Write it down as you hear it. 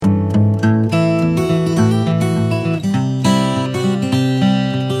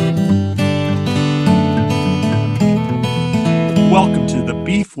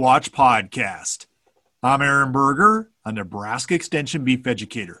Watch podcast. I'm Aaron Berger, a Nebraska Extension beef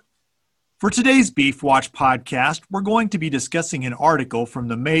educator. For today's Beef Watch podcast, we're going to be discussing an article from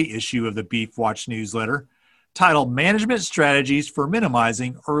the May issue of the Beef Watch newsletter titled Management Strategies for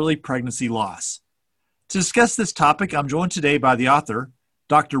Minimizing Early Pregnancy Loss. To discuss this topic, I'm joined today by the author,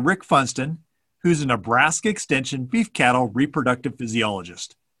 Dr. Rick Funston, who's a Nebraska Extension beef cattle reproductive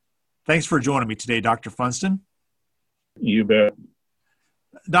physiologist. Thanks for joining me today, Dr. Funston. You bet.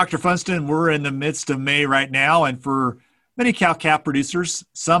 Dr. Funston, we're in the midst of May right now, and for many cow-calf producers,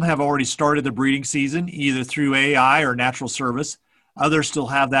 some have already started the breeding season, either through AI or natural service. Others still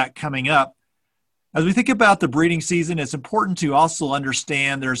have that coming up. As we think about the breeding season, it's important to also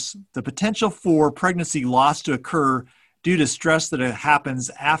understand there's the potential for pregnancy loss to occur due to stress that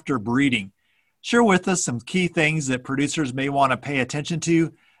happens after breeding. Share with us some key things that producers may want to pay attention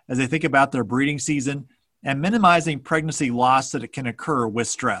to as they think about their breeding season and minimizing pregnancy loss that it can occur with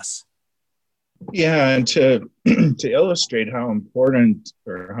stress. Yeah, and to illustrate how important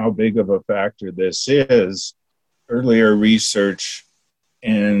or how big of a factor this is, earlier research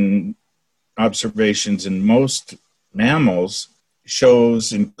and observations in most mammals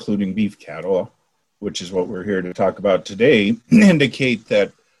shows, including beef cattle, which is what we're here to talk about today, indicate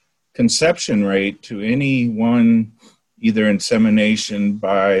that conception rate to any one, either insemination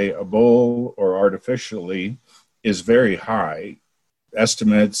by a bull or artificially, is very high.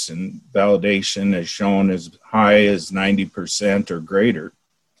 Estimates and validation has shown as high as 90% or greater.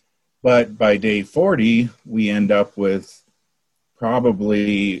 But by day 40, we end up with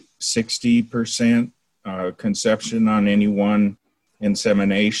probably 60% conception on any one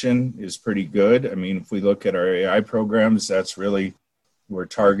insemination is pretty good. I mean, if we look at our AI programs, that's really, we're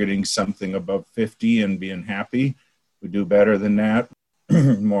targeting something above 50 and being happy. We do better than that,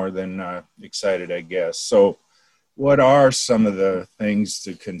 more than excited, I guess. So what are some of the things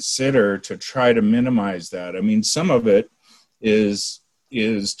to consider to try to minimize that? I mean, some of it is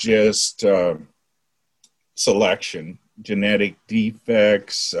just selection, genetic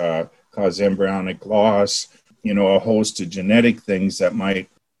defects, cause embryonic loss, a host of genetic things that might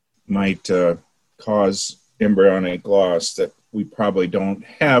cause embryonic loss that we probably don't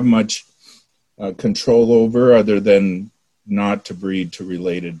have much control over, other than not to breed to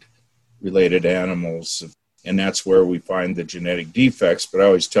related animals. And that's where we find the genetic defects. But I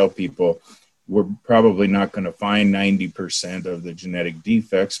always tell people we're probably not going to find 90% of the genetic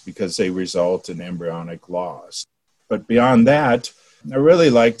defects because they result in embryonic loss. But beyond that, I really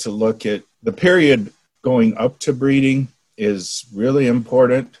like to look at the period going up to breeding is really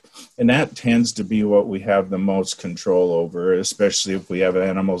important. And that tends to be what we have the most control over, especially if we have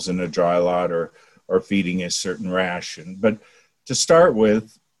animals in a dry lot or feeding a certain ration. But to start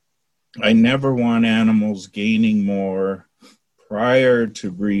with, I never want animals gaining more prior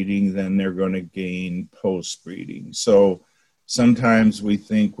to breeding than they're going to gain post-breeding. So sometimes we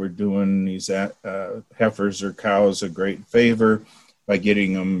think we're doing these heifers or cows a great favor by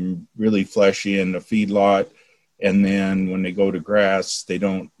getting them really fleshy in the feedlot. And then when they go to grass, they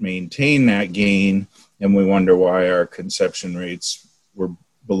don't maintain that gain. And we wonder why our conception rates were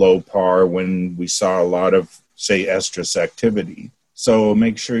below par when we saw a lot of, say, estrus activity. So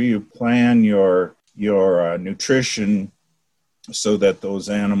make sure you plan your nutrition so that those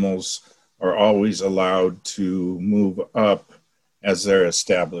animals are always allowed to move up as they're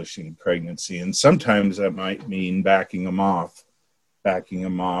establishing pregnancy. And sometimes that might mean backing them off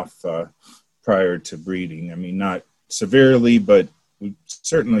prior to breeding. I mean, not severely, but we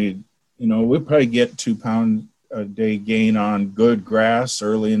certainly, we'll probably get 2 pound a day gain on good grass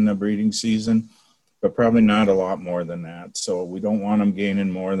early in the breeding season, but probably not a lot more than that. So we don't want them gaining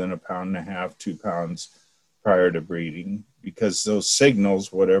more than 1.5 pounds, 2 pounds prior to breeding, because those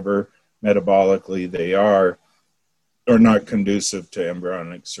signals, whatever metabolically they are not conducive to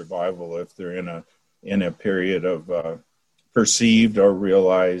embryonic survival if they're in a period of perceived or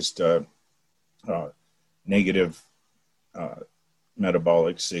realized negative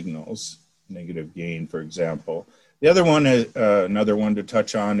metabolic signals, negative gain, for example. The other one, another one to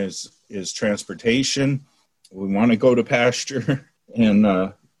touch on is transportation. We want to go to pasture,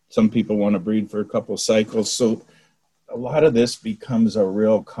 and some people want to breed for a couple cycles. So a lot of this becomes a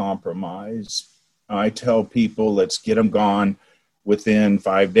real compromise. I tell people, let's get them gone within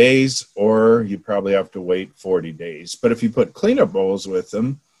 5 days, or you probably have to wait 40 days. But if you put cleanup bowls with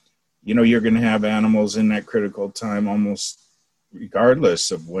them, you're going to have animals in that critical time almost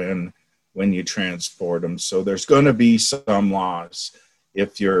regardless of when you transport them. So there's going to be some loss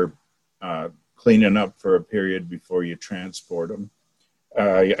if you're cleaning up for a period before you transport them.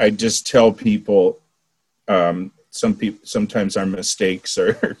 I just tell people sometimes our mistakes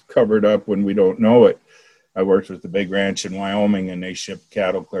are covered up when we don't know it. I worked with a big ranch in Wyoming, and they shipped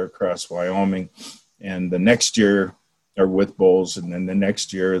cattle clear across Wyoming. And the next year, or with bulls, and then the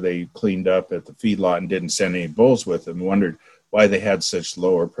next year they cleaned up at the feedlot and didn't send any bulls with them, and wondered why they had such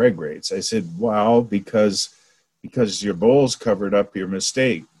lower preg rates. I said, well, because your bulls covered up your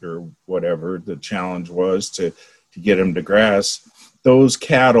mistake, or whatever the challenge was to get them to grass. Those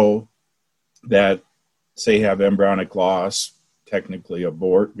cattle that, say, have embryonic loss, technically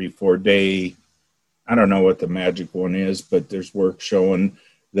abort before day, I don't know what the magic one is, but there's work showing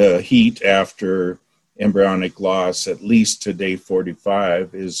the heat after embryonic loss, at least to day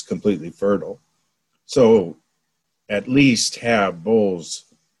 45, is completely fertile. So at least have bulls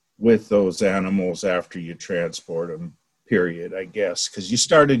with those animals after you transport them, period, I guess, because you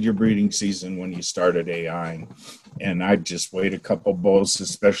started your breeding season when you started AIing. And I'd just wait a couple bulls,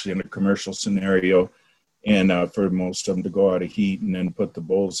 especially in a commercial scenario, and for most of them to go out of heat and then put the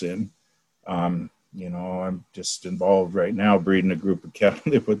bulls in. I'm just involved right now breeding a group of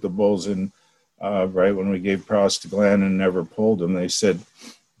cattle. They put the bulls in right when we gave prostaglandin and never pulled them. They said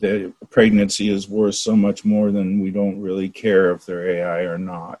the pregnancy is worth so much more than we don't really care if they're AI or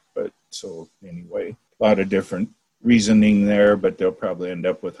not. But so anyway, a lot of different reasoning there, but they'll probably end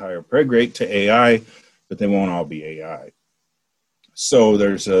up with higher preg rate to AI, but they won't all be AI. So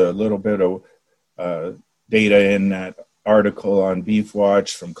there's a little bit of data in that article on Beef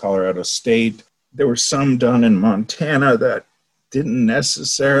Watch from Colorado State. There were some done in Montana that didn't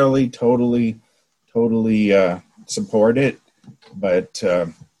necessarily totally support it, but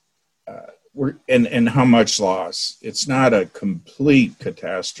and how much loss. It's not a complete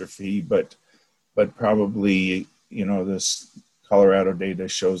catastrophe, but probably, this Colorado data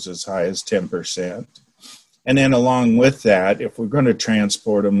shows as high as 10%. And then along with that, if we're going to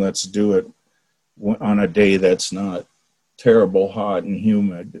transport them, let's do it on a day that's not terrible hot and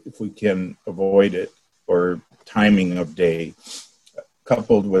humid, if we can avoid it, or timing of day,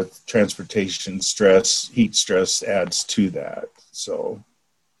 coupled with transportation stress, heat stress adds to that. So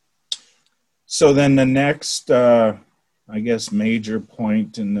then the next, major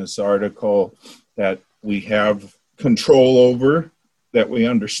point in this article that we have control over, that we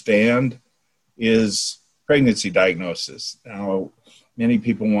understand, is pregnancy diagnosis. Now, many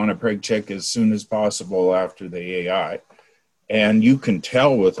people want a preg check as soon as possible after the AI. And you can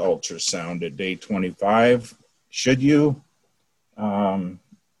tell with ultrasound at day 25. Should you?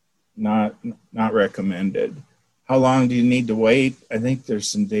 Not recommended. How long do you need to wait? I think there's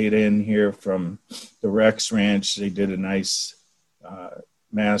some data in here from the Rex Ranch. They did a nice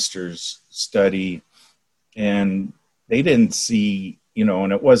master's study, and they didn't see,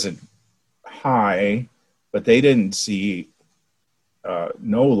 and it wasn't high, but they didn't see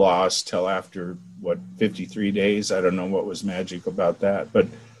no loss till after 53 days. I don't know what was magic about that, but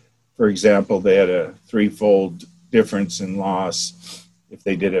for example, they had a threefold difference in loss if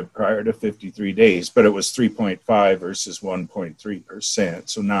they did it prior to 53 days, but it was 3.5 versus 1.3%,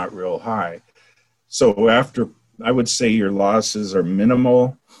 so not real high. So after, I would say your losses are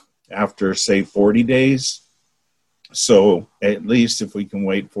minimal after, say, 40 days. So at least if we can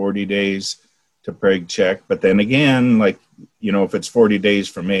wait 40 days to preg check, but then again, if it's 40 days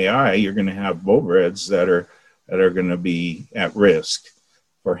from AI, you're going to have bull breds that are going to be at risk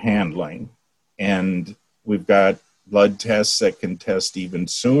for handling. And we've got blood tests that can test even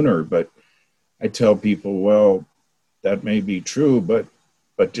sooner, but I tell people, well, that may be true, but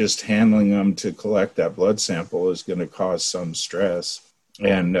just handling them to collect that blood sample is going to cause some stress.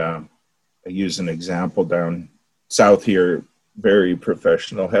 And I use an example down south here, very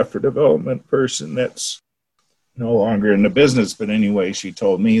professional heifer development person that's no longer in the business, but anyway, she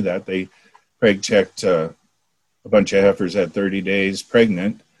told me that they preg checked a bunch of heifers at 30 days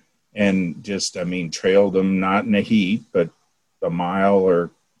pregnant, and trailed them, not in the heat, but a mile or a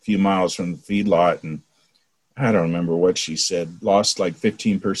few miles from the feedlot. And I don't remember what she said, lost like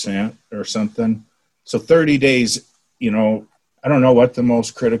 15% or something. So 30 days, I don't know what the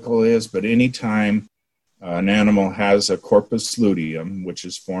most critical is, but anytime an animal has a corpus luteum, which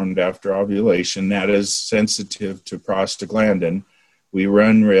is formed after ovulation, that is sensitive to prostaglandin, we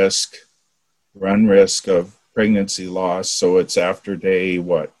run risk of pregnancy loss. So it's after day,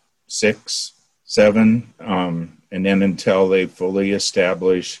 6, 7, and then until they fully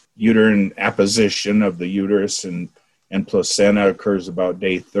establish uterine apposition of the uterus and placenta occurs about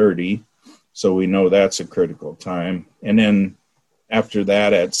day 30. So we know that's a critical time. And then after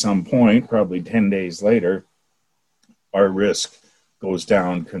that, at some point, probably 10 days later, our risk goes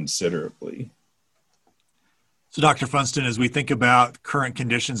down considerably. So, Dr. Funston, as we think about current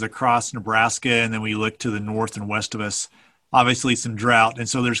conditions across Nebraska, and then we look to the north and west of us, obviously some drought. And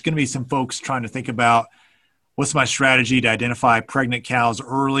so there's going to be some folks trying to think about what's my strategy to identify pregnant cows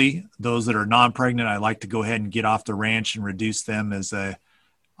early. Those that are non-pregnant, I like to go ahead and get off the ranch and reduce them as a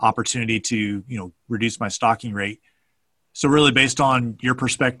opportunity to, reduce my stocking rate. So really based on your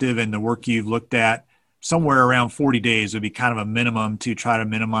perspective and the work you've looked at, somewhere around 40 days would be kind of a minimum to try to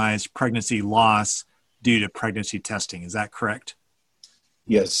minimize pregnancy loss due to pregnancy testing. Is that correct?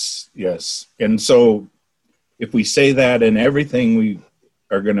 Yes. And so if we say that and everything we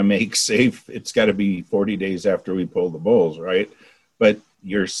are going to make safe, it's got to be 40 days after we pull the bulls, right? But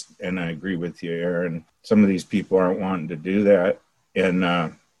and I agree with you, Aaron, some of these people aren't wanting to do that. And,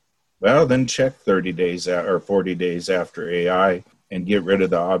 then check 30 days or 40 days after AI and get rid of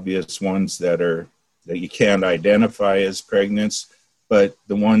the obvious ones that you can't identify as pregnant, but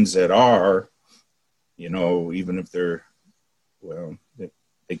the ones that are, even if they're,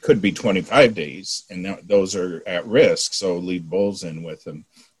 they could be 25 days and those are at risk. So leave bulls in with them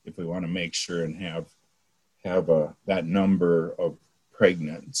if we want to make sure and have that number of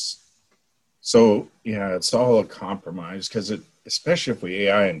pregnants. So it's all a compromise because especially if we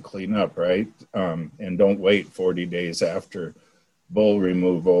AI and clean up, right? And don't wait 40 days after bull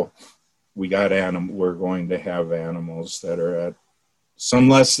removal. We're going to have animals that are at some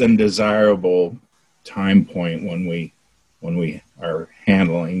less than desirable time point when we are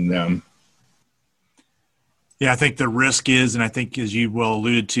handling them. Yeah, I think the risk is, and I think as you well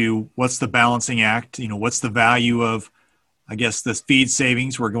alluded to, what's the balancing act? What's the value of, I guess, the feed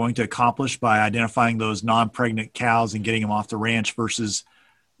savings we're going to accomplish by identifying those non-pregnant cows and getting them off the ranch versus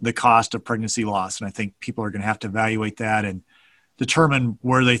the cost of pregnancy loss. And I think people are going to have to evaluate that and determine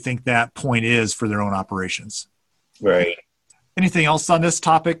where they think that point is for their own operations. Right. Anything else on this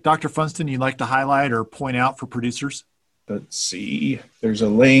topic, Dr. Funston, you'd like to highlight or point out for producers? Let's see. There's a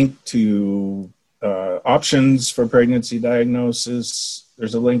link to options for pregnancy diagnosis.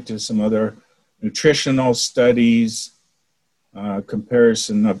 There's a link to some other nutritional studies,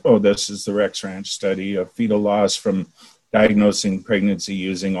 comparison of, this is the Rex Ranch study of fetal loss from diagnosing pregnancy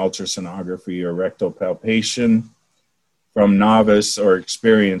using ultrasonography or rectal palpation from novice or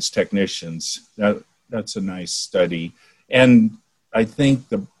experienced technicians. That's a nice study. And I think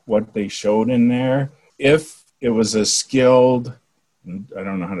what they showed in there, if it was a skilled, I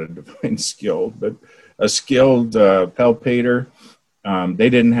don't know how to define skilled, but a skilled palpator, they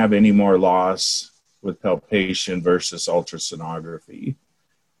didn't have any more loss with palpation versus ultrasonography.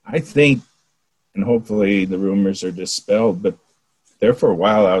 I think, and hopefully the rumors are dispelled, but there for a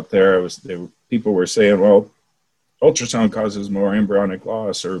while out there, people were saying, well, ultrasound causes more embryonic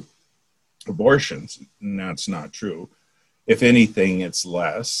loss or abortions, and that's not true. If anything, it's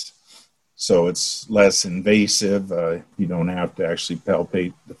less. So it's less invasive. You don't have to actually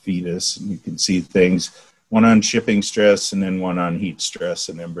palpate the fetus, and you can see things, one on shipping stress and then one on heat stress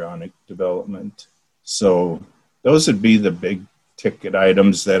and embryonic development. So those would be the big ticket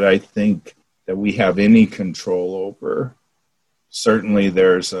items that I think that we have any control over. Certainly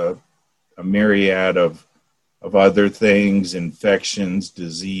there's a myriad of other things, infections,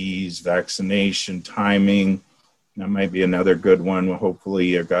 disease, vaccination, timing. That might be another good one. Hopefully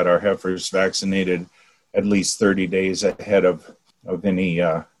you got our heifers vaccinated at least 30 days ahead of any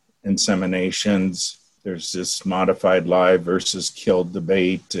inseminations. There's this modified live versus killed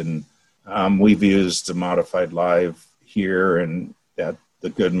debate, and we've used the modified live here and at the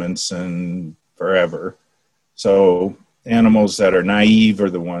Goodmanson forever. So animals that are naive are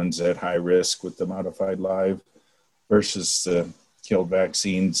the ones at high risk with the modified live versus the killed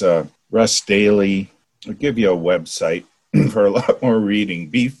vaccines. Russ Daly, I'll give you a website for a lot more reading,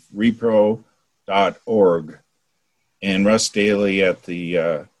 beefrepro.org. And Russ Daly at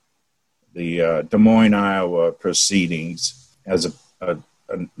the Des Moines, Iowa proceedings has a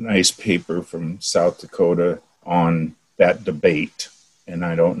nice paper from South Dakota on that debate. And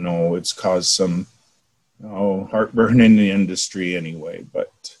I don't know, it's caused some heartburn in the industry anyway.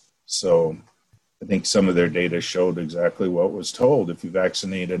 But so I think some of their data showed exactly what was told. If you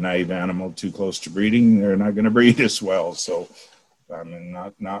vaccinate a naive animal too close to breeding, they're not going to breed as well. So, I mean,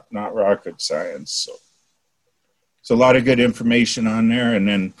 not rocket science. So a lot of good information on there. And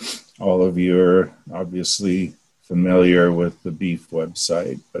then all of you are obviously familiar with the beef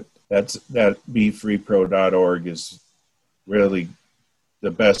website, but that beefrepro.org is really the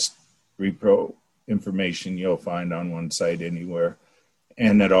best repro information you'll find on one site anywhere.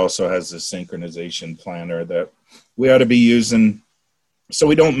 And it also has a synchronization planner that we ought to be using so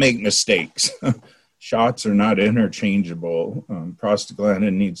we don't make mistakes. Shots are not interchangeable.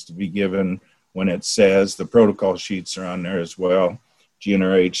 Prostaglandin needs to be given when it says. The protocol sheets are on there as well.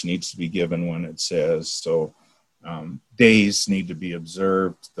 GnRH needs to be given when it says. So days need to be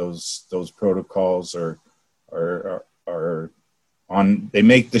observed. Those protocols are on. They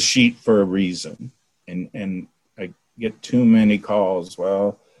make the sheet for a reason. And I get too many calls.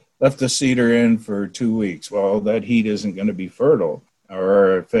 Well, left the cedar in for 2 weeks. Well, that heat isn't going to be fertile.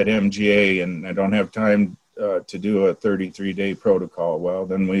 Or I fed MGA and I don't have time to do a 33-day protocol. Well,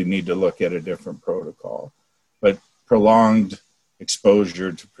 then we need to look at a different protocol. But prolonged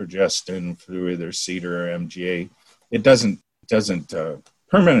exposure to progestin through either cedar or MGA, it doesn't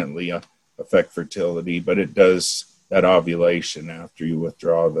permanently affect fertility, but it does that ovulation after you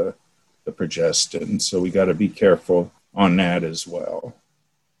withdraw the progestin. So we got to be careful on that as well.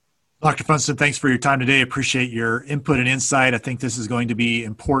 Dr. Funston, thanks for your time today. Appreciate your input and insight. I think this is going to be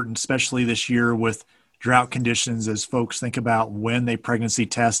important, especially this year with drought conditions, as folks think about when they pregnancy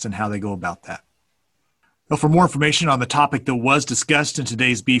test and how they go about that. Well, for more information on the topic that was discussed in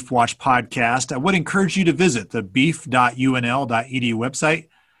today's Beef Watch podcast, I would encourage you to visit the beef.unl.edu website.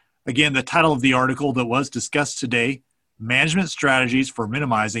 Again, the title of the article that was discussed today, Management Strategies for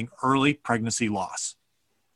Minimizing Early Pregnancy Loss.